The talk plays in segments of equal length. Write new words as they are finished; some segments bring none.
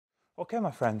Okay,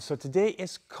 my friends, so today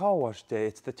is car wash day.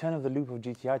 It's the turn of the loop of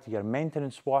GTI to get a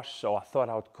maintenance wash, so I thought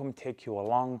I would come take you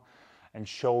along and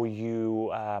show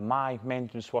you my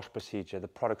maintenance wash procedure, the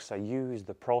products I use,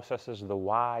 the processes, the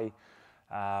why,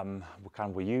 what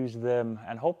kind we use them,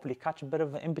 and hopefully catch a bit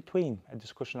of an in-between, a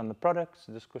discussion on the products,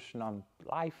 a discussion on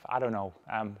life, I don't know.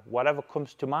 Whatever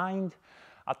comes to mind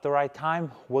at the right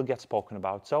time will get spoken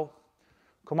about. So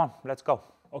come on, let's go.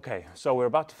 Okay, so we're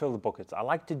about to fill the buckets. I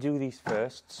like to do these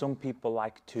first. Some people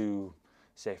like to,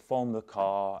 say, foam the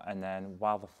car, and then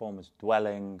while the foam is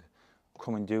dwelling,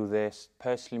 come and do this.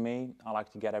 Personally, me, I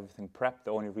like to get everything prepped.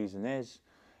 The only reason is,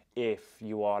 if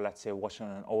you are, let's say, washing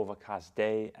on an overcast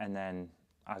day, and then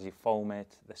as you foam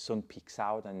it, the sun peeks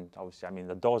out, and obviously, I mean,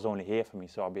 the door's only here for me,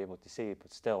 so I'll be able to see it,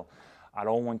 but still, I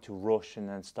don't want to rush and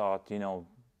then start, you know,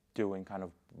 doing kind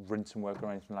of rinsing work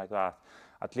or anything like that.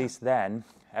 At least then,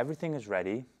 everything is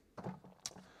ready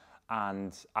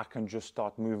and I can just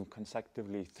start moving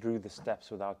consecutively through the steps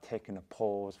without taking a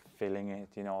pause, filling it,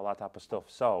 you know, all that type of stuff.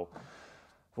 So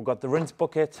we've got the rinse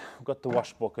bucket, we've got the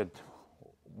wash bucket,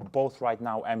 both right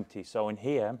now empty. So in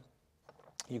here,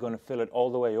 you're going to fill it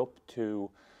all the way up to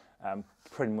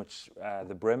pretty much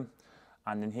the brim.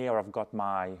 And in here, I've got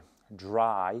my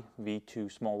dry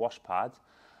V2 small wash pad.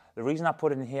 The reason I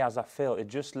put it in here as I fill, it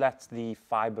just lets the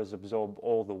fibers absorb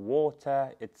all the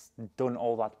water. It's done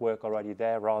all that work already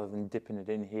there rather than dipping it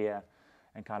in here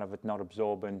and kind of it not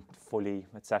absorbing fully,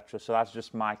 etc. So that's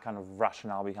just my kind of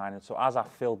rationale behind it. So as I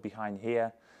fill behind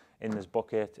here in this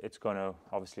bucket, it's going to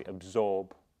obviously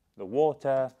absorb the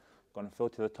water, going to fill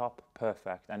to the top,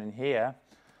 perfect. And in here,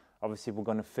 obviously we're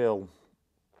going to fill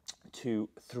to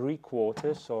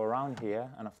 3/4, so around here,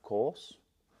 and of course,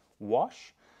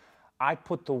 wash. I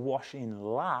put the wash in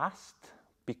last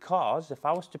because if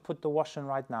I was to put the wash in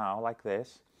right now like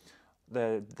this,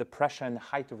 the pressure and the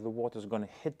height of the water is going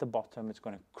to hit the bottom. It's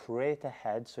going to create a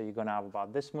head, so you're going to have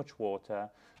about this much water,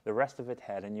 the rest of it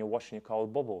head, and you're washing your car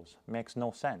with bubbles. Makes no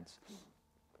sense.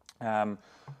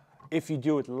 If you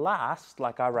do it last,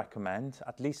 like I recommend,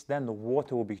 at least then the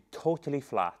water will be totally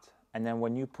flat. And then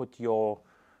when you put your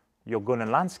gun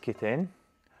and lance kit in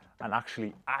and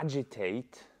actually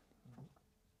agitate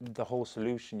the whole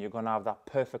solution, you're going to have that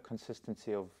perfect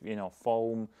consistency of, you know,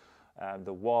 foam,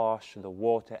 the wash, the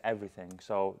water, everything.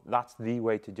 So that's the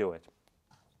way to do it.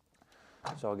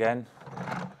 So again,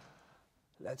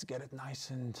 let's get it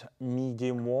nice and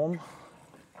medium warm.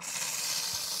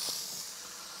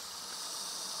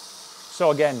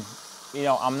 So again, you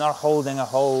know, I'm not holding a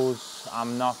hose.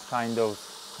 I'm not kind of,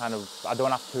 I don't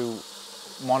have to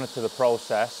monitor the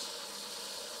process.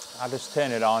 I just turn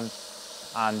it on.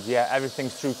 And yeah,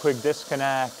 everything's through quick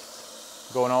disconnect,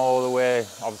 going all the way.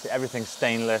 Obviously everything's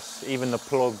stainless, even the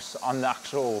plugs on the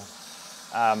actual,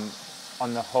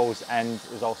 on the hose end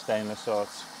is all stainless, so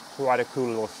it's quite a cool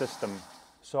little system.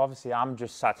 So obviously I'm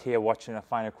just sat here watching, I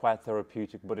find it quite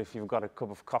therapeutic, but if you've got a cup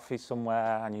of coffee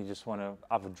somewhere and you just want to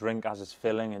have a drink as it's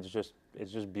filling, it's just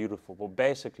beautiful. But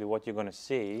basically what you're going to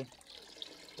see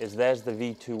is there's the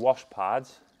V2 wash pad,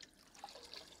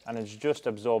 and it's just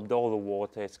absorbed all the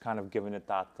water. It's kind of given it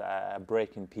that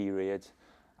break-in period.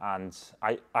 And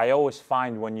I always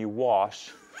find when you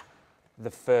wash,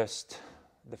 the first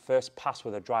pass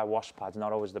with a dry wash pad is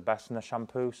not always the best in the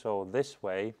shampoo. So this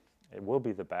way, it will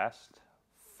be the best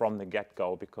from the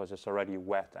get-go because it's already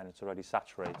wet and it's already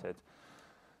saturated.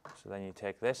 So then you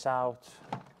take this out,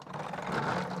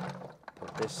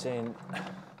 put this in.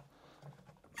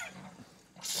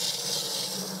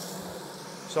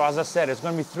 So as I said, it's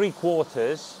going to be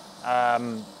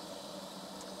 3/4.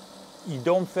 You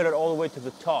don't fill it all the way to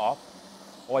the top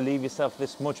or leave yourself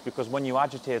this much, because when you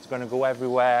agitate, it's going to go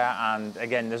everywhere. And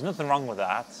again, there's nothing wrong with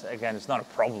that. Again, it's not a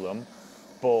problem,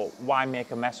 but why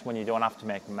make a mess when you don't have to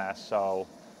make a mess? So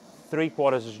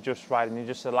 3/4 is just right, and it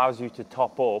just allows you to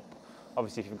top up.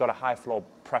 Obviously, if you've got a high flow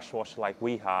pressure washer like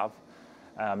we have,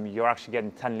 you're actually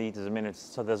getting 10 litres a minute,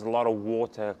 so there's a lot of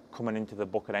water coming into the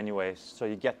bucket anyways, so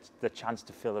you get the chance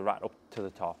to fill it right up to the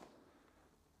top.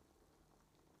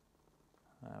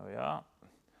 There we are.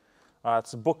 All right,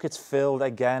 so bucket's filled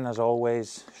again, as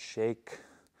always. Shake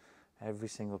every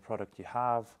single product you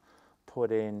have,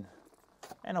 put in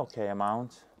an okay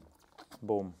amount,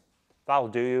 boom. That'll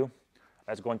do you.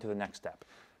 Let's go into the next step.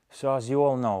 So as you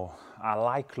all know, I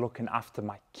like looking after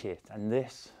my kit, and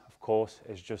this, of course,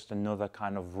 is just another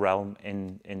kind of realm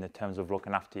in the terms of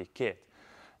looking after your kit.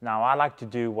 Now, I like to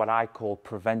do what I call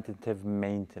preventative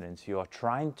maintenance. You are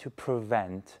trying to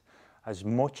prevent as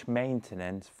much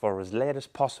maintenance for as late as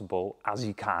possible as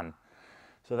you can.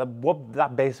 So what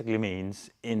that basically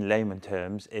means in layman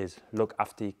terms is look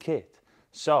after your kit.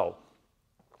 So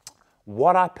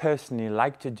What I personally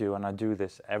like to do, and I do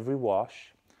this every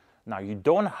wash, now you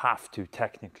don't have to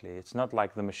technically, it's not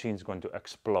like the machine's going to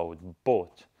explode,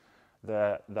 but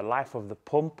the life of the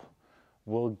pump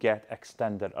will get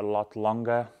extended a lot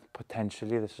longer,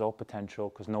 potentially. This is all potential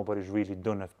because nobody's really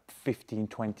done a 15,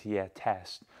 20-year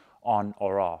test on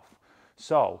or off.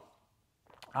 So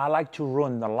I like to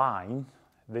run the line.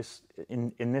 This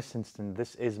in this instance,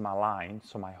 this is my line,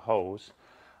 so my hose,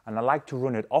 and I like to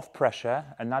run it off pressure,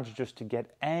 and that's just to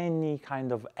get any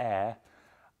kind of air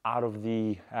out of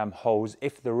the hose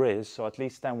if there is. So at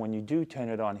least then when you do turn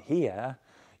it on here,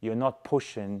 you're not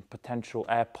pushing potential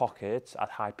air pockets at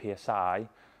high PSI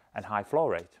and high flow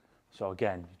rate. So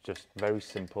again, just very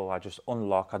simple. I just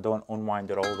unlock, I don't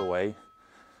unwind it all the way.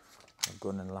 A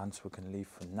gun and lance we can leave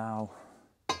for now.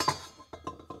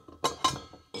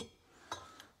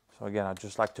 So again, I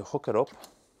just like to hook it up.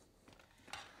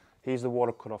 Here's the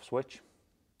water cut-off switch.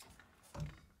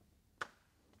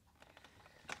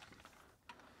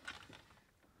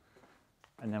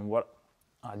 And then what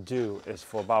I do is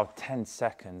for about 10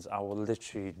 seconds, I will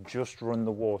literally just run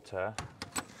the water.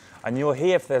 And you'll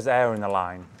hear if there's air in the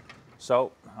line.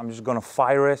 So I'm just gonna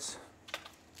fire it.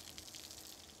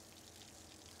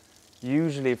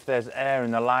 Usually if there's air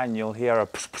in the line, you'll hear a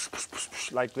push, push, push, push,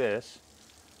 push, like this.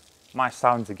 My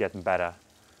sounds are getting better.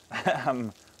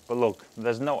 But look,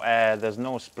 there's no air, there's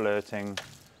no splurting.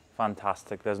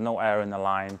 Fantastic, there's no air in the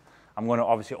line. I'm going to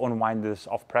obviously unwind this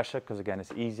off pressure because again,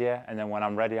 it's easier. And then when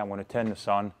I'm ready, I'm going to turn this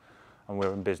on and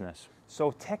we're in business.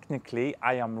 So technically,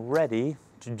 I am ready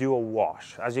to do a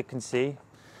wash. As you can see,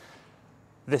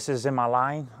 this is in my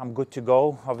line. I'm good to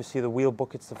go. Obviously, the wheel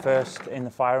bucket's the first in the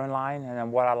firing line. And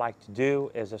then what I like to do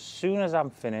is as soon as I'm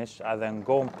finished, I then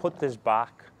go and put this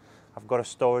back. I've got a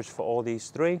storage for all these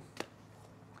three.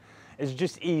 It's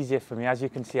just easier for me. As you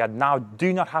can see, I now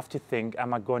do not have to think,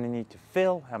 am I going to need to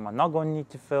fill? Am I not going to need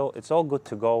to fill? It's all good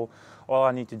to go. All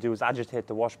I need to do is agitate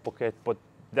the wash bucket, but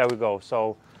there we go.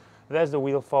 So there's the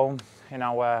wheel foam in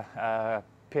our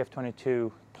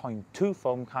PF22.2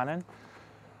 foam cannon.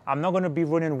 I'm not going to be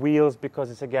running wheels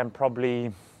because it's again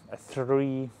probably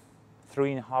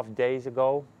 3.5 days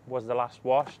ago was the last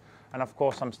wash. And of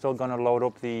course, I'm still going to load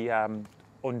up the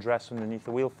undress underneath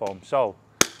the wheel foam. So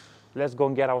let's go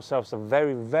and get ourselves a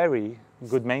very, very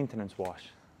good maintenance wash.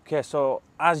 Okay, so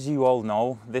as you all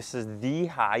know, this is the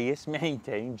highest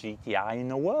maintained GTI in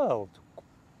the world,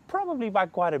 probably by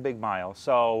quite a big mile.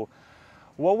 So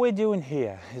what we're doing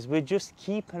here is we're just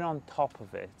keeping on top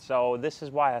of it. So this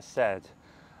is why I said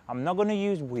I'm not going to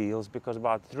use wheels because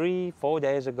about 3-4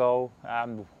 days ago,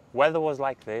 weather was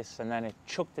like this and then it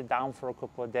chucked it down for a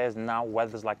couple of days and now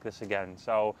weather's like this again.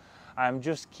 So I'm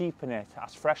just keeping it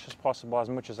as fresh as possible, as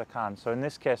much as I can. So in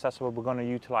this case, that's where we're going to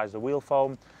utilize the wheel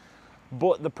foam.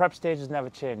 But the prep stage has never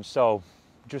changed. So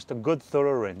just a good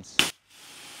thorough rinse.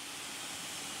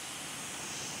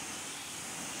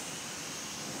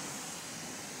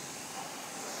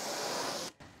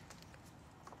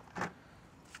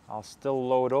 I'll still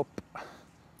load up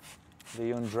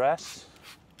the undress.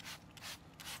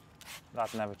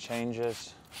 That never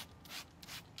changes.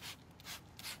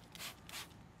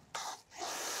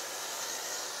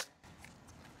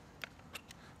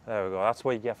 There we go, that's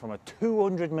what you get from a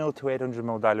 200ml to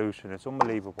 800ml dilution. It's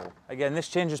unbelievable. Again, this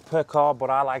changes per car, but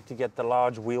I like to get the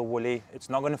large wheel woolly. It's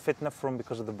not going to fit in the front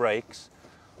because of the brakes,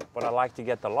 but I like to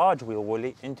get the large wheel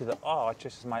woolly into the arch.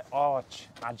 This is my arch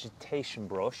agitation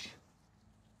brush.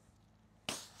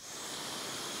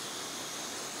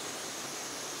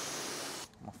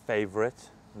 My favorite,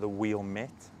 the wheel mitt.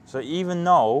 So even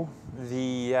though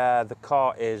the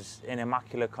car is in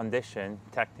immaculate condition,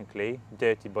 technically,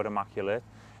 dirty but immaculate,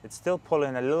 it's still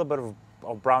pulling a little bit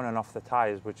of browning off the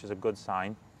tires, which is a good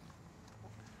sign.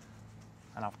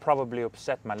 And I've probably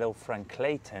upset my little friend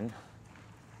Clayton,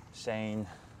 saying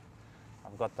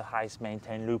I've got the highest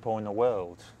maintained lupo in the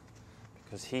world,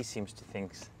 because he seems to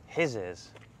think his is.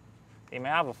 He may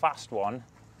have a fast one,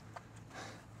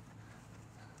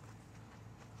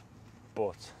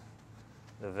 but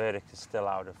the verdict is still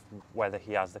out of whether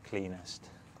he has the cleanest.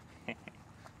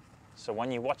 So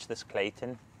when you watch this,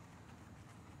 Clayton,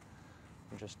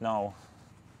 just know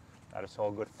that it's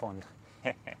all good fun.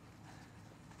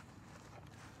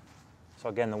 So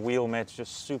again, the wheel mit's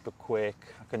just super quick.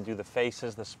 I can do the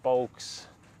faces, the spokes,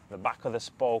 the back of the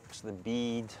spokes, the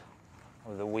bead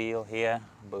of the wheel here,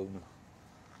 boom.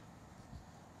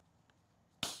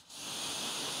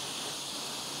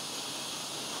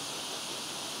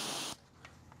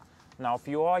 Now, if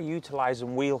you are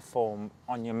utilizing wheel foam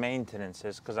on your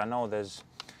maintenances, because I know there's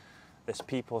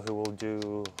people who will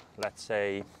do, let's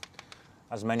say,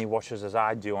 as many washes as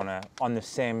I do on the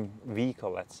same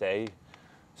vehicle, let's say.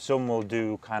 Some will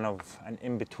do kind of an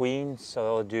in-between, so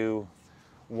they'll do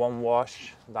one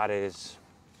wash that is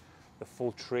the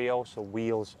full trio, so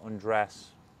wheels,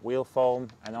 undress, wheel foam,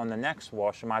 and on the next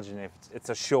wash, imagine if it's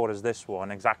as short as this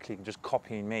one, exactly just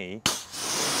copying me,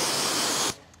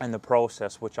 and the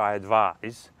process which I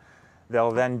advise,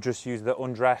 they'll then just use the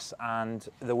undress and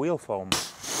the wheel foam,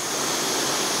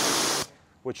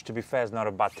 which to be fair is not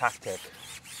a bad tactic.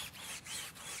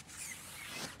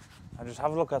 And just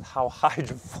have a look at how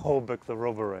hydrophobic the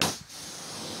rubber is.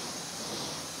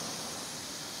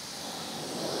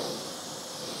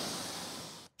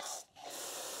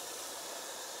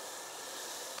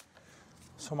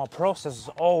 So my process is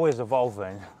always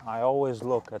evolving. I always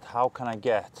look at how can I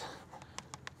get,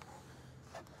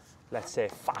 let's say,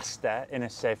 faster in a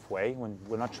safe way, when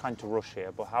we're not trying to rush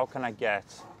here, but how can I get,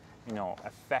 you know,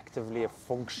 effectively,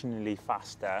 functionally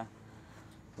faster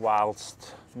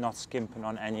whilst not skimping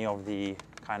on any of the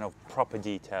kind of proper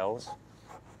details.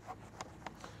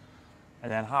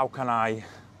 And then how can I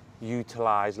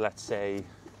utilize, let's say,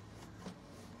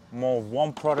 more of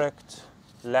one product,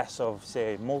 less of,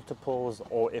 say, multiples,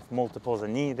 or if multiples are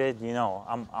needed, you know,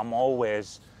 I'm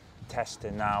always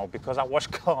testing now, because I wash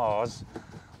cars,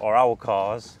 or our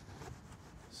cars,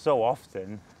 so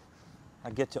often,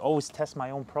 I get to always test my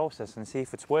own process and see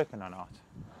if it's working or not.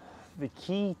 The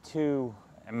key to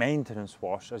a maintenance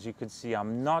wash, as you can see,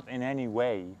 I'm not in any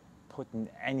way putting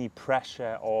any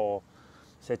pressure, or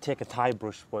say take a tie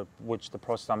brush, which the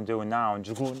process I'm doing now, and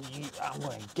just going, I'm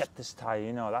going to get this tie,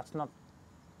 you know, that's not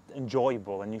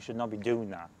enjoyable, and you should not be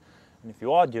doing that. And if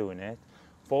you are doing it,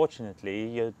 fortunately,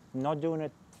 you're not doing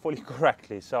it fully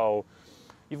correctly. So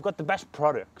you've got the best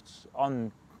products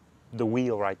on the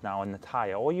wheel right now in the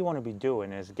tire. All you want to be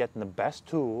doing is getting the best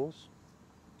tools,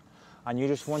 and you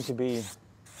just want to be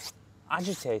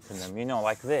agitating them, you know,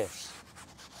 like this.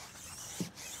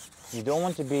 You don't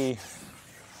want to be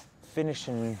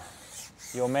finishing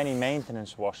your many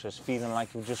maintenance washes feeling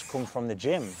like you've just come from the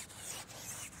gym.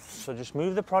 So just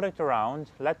move the product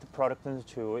around, let the product into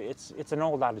tool. It's an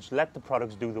old adage, let the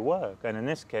products do the work. And in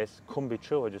this case, couldn't be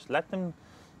truer. Just let them,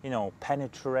 you know,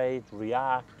 penetrate,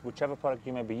 react, whichever product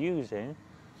you may be using,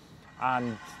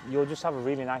 and you'll just have a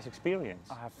really nice experience.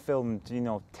 I have filmed, you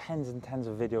know, tens and tens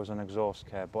of videos on exhaust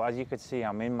care, but as you can see,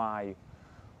 I'm in my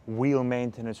wheel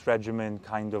maintenance regimen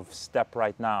kind of step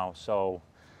right now. So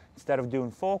instead of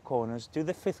doing 4 corners, do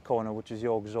the 5th corner, which is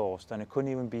your exhaust, and it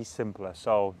couldn't even be simpler.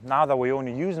 So now that we're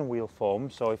only using wheel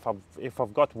foam, so if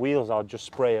I've got wheels, I'll just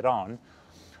spray it on.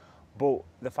 But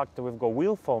the fact that we've got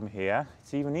wheel foam here,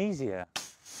 it's even easier.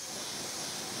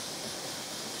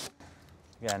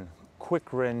 Again,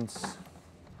 quick rinse,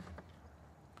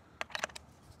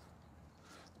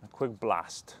 a quick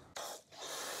blast.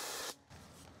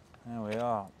 There we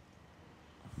are.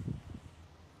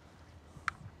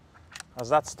 As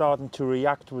that's starting to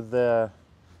react with the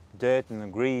dirt and the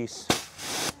grease,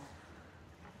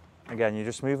 again, you're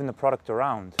just moving the product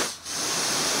around.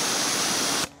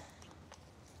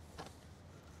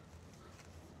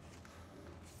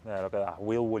 There, look at that,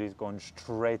 wheel wood is going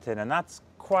straight in, and that's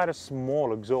quite a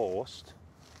small exhaust.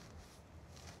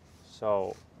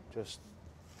 So just,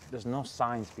 there's no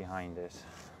science behind it.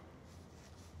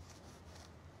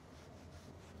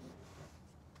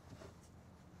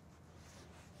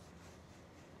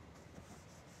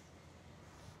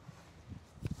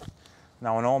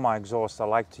 Now on all my exhausts, I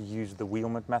like to use the wheel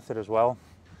mitt method as well,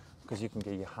 because you can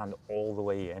get your hand all the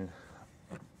way in.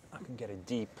 I can get it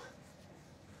deep.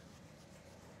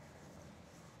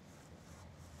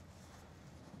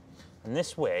 And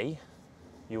this way,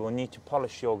 you will need to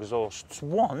polish your exhausts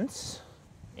once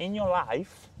in your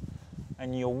life,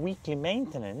 and your weekly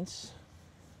maintenance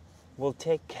will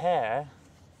take care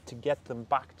to get them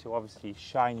back to obviously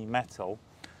shiny metal.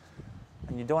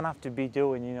 And you don't have to be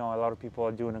doing, you know, a lot of people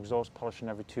are doing exhaust polishing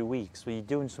every 2 weeks, so you're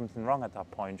doing something wrong at that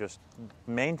point. Just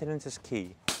maintenance is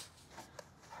key.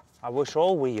 I wish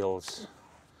all wheels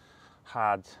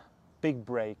had big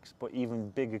brakes, but even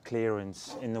bigger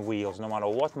clearance in the wheels, no matter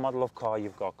what model of car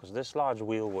you've got, because this large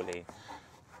wheel woolly,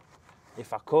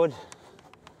 if I could,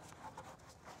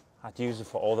 I'd use it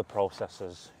for all the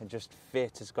processes. It just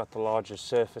fits, it's got the largest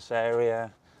surface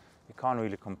area, you can't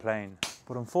really complain.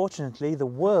 But unfortunately, the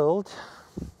world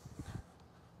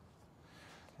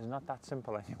is not that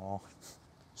simple anymore.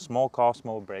 Small car,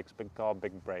 small brakes, big car,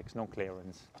 big brakes, no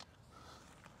clearance.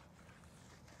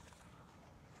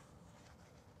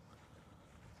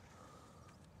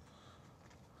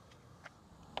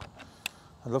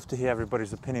 I'd love to hear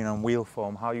everybody's opinion on wheel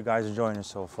foam, how you guys are enjoying it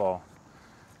so far.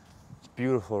 It's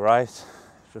beautiful, right?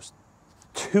 Just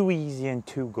too easy and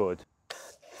too good.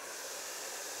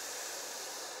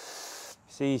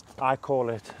 See, I call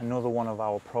it another one of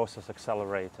our process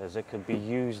accelerators. It could be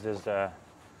used as a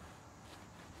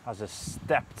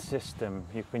stepped system.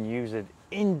 You can use it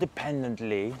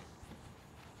independently.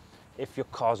 If your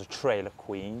car's a trailer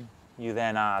queen, you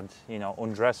then add, you know,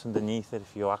 undress underneath it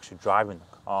if you're actually driving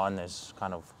the car and there's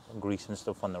kind of grease and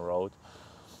stuff on the road.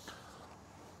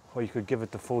 Or you could give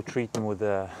it the full treatment with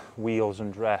the wheels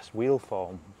undress wheel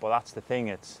foam. But that's the thing,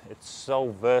 it's so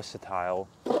versatile.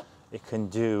 It can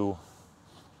do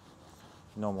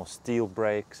normal steel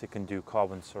brakes, it can do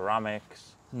carbon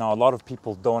ceramics. Now, a lot of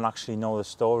people don't actually know the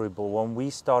story, but when we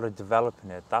started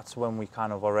developing it, that's when we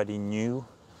kind of already knew.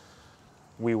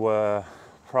 We were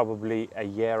probably a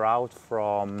year out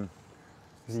from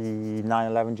the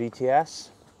 911 GTS.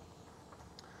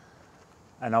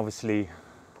 And obviously,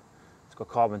 it's got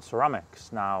carbon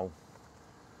ceramics. Now,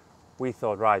 we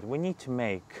thought, right, we need to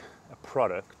make a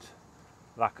product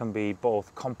that can be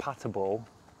both compatible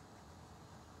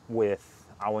with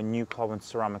our new carbon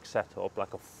ceramic setup,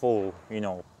 like a full, you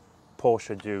know,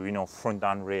 Porsche do, you know, front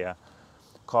and rear,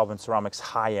 carbon ceramics,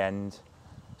 high end.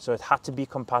 So it had to be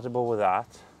compatible with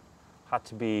that, had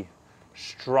to be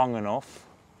strong enough,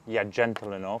 yet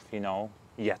gentle enough, you know,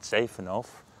 yet safe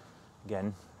enough.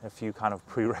 Again, a few kind of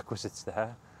prerequisites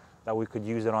there, that we could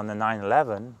use it on the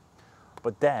 911,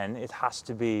 but then it has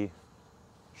to be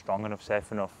strong enough,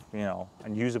 safe enough, you know,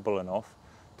 and usable enough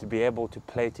to be able to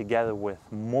play together with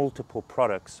multiple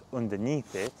products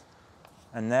underneath it.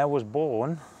 And there was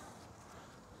born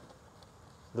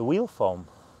the wheel foam.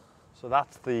 So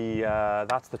that's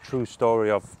the true story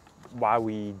of why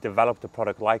we developed a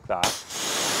product like that.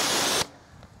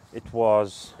 It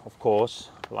was, of course,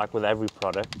 like with every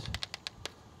product,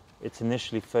 it's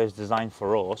initially first designed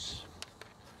for us,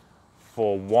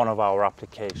 for one of our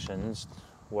applications,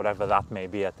 whatever that may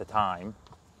be at the time.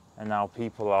 And now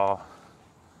people are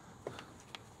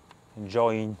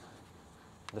enjoying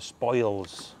the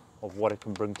spoils of what it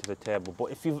can bring to the table.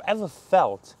 But if you've ever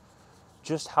felt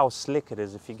just how slick it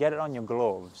is, if you get it on your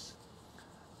gloves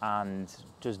and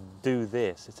just do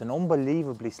this, it's an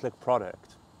unbelievably slick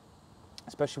product,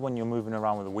 especially when you're moving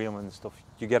around with the wheel and stuff.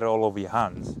 You get it all over your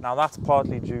hands. Now, that's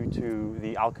partly due to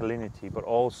the alkalinity, but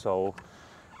also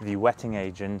the wetting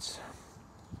agents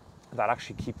that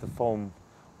actually keep the foam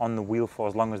on the wheel for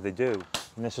as long as they do.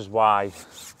 And this is why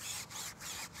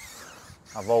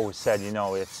I've always said, you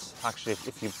know, it's actually,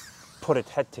 if you put it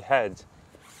head to head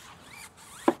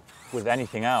with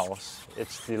anything else,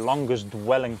 it's the longest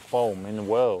dwelling foam in the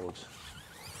world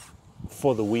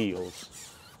for the wheels.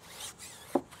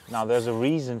 Now, there's a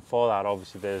reason for that.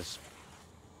 Obviously,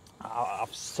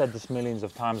 I've said this millions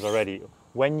of times already.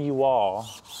 When you are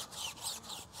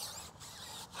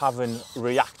having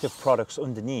reactive products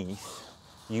underneath,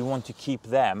 you want to keep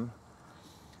them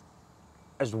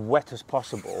as wet as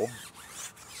possible,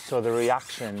 so the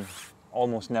reaction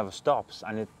almost never stops,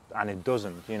 and it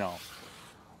doesn't, you know.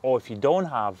 Or if you don't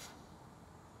have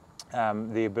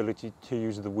the ability to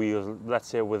use the wheels, let's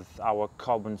say with our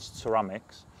carbon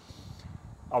ceramics,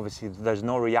 obviously there's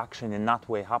no reaction in that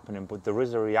way happening, but there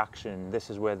is a reaction. This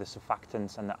is where the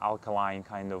surfactants and the alkaline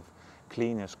kind of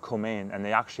cleaners come in, and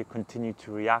they actually continue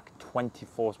to react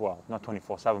 24, well, not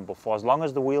 24/7, but for as long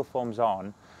as the wheel foam's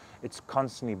on, it's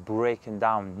constantly breaking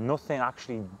down. Nothing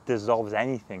actually dissolves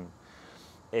anything.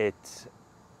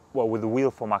 Well, with the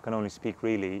wheel foam, I can only speak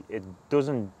really, it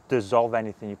doesn't dissolve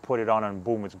anything. You put it on and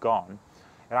boom, it's gone.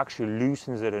 It actually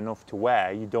loosens it enough to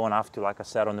where you don't have to, like I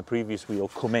said on the previous wheel,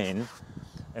 come in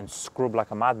and scrub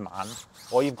like a madman.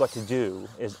 All you've got to do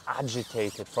is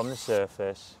agitate it from the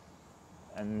surface,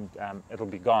 and it'll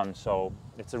be gone. So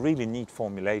it's a really neat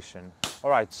formulation. All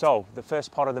right, so the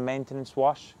first part of the maintenance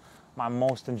wash, my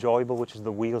most enjoyable, which is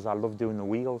the wheels. I love doing the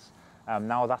wheels.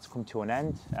 Now that's come to an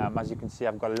end. As you can see,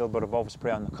 I've got a little bit of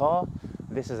overspray on the car.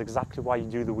 This is exactly why you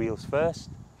do the wheels first.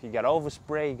 If you get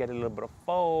overspray, you get a little bit of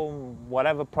foam,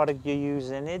 whatever product you're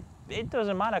using, it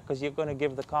doesn't matter, because you're going to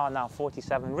give the car now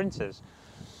 47 rinses.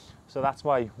 So that's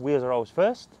why wheels are always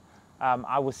first.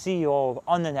 I will see you all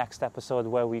on the next episode,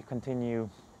 where we continue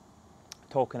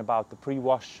talking about the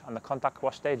pre-wash and the contact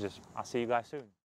wash stages. I'll see you guys soon.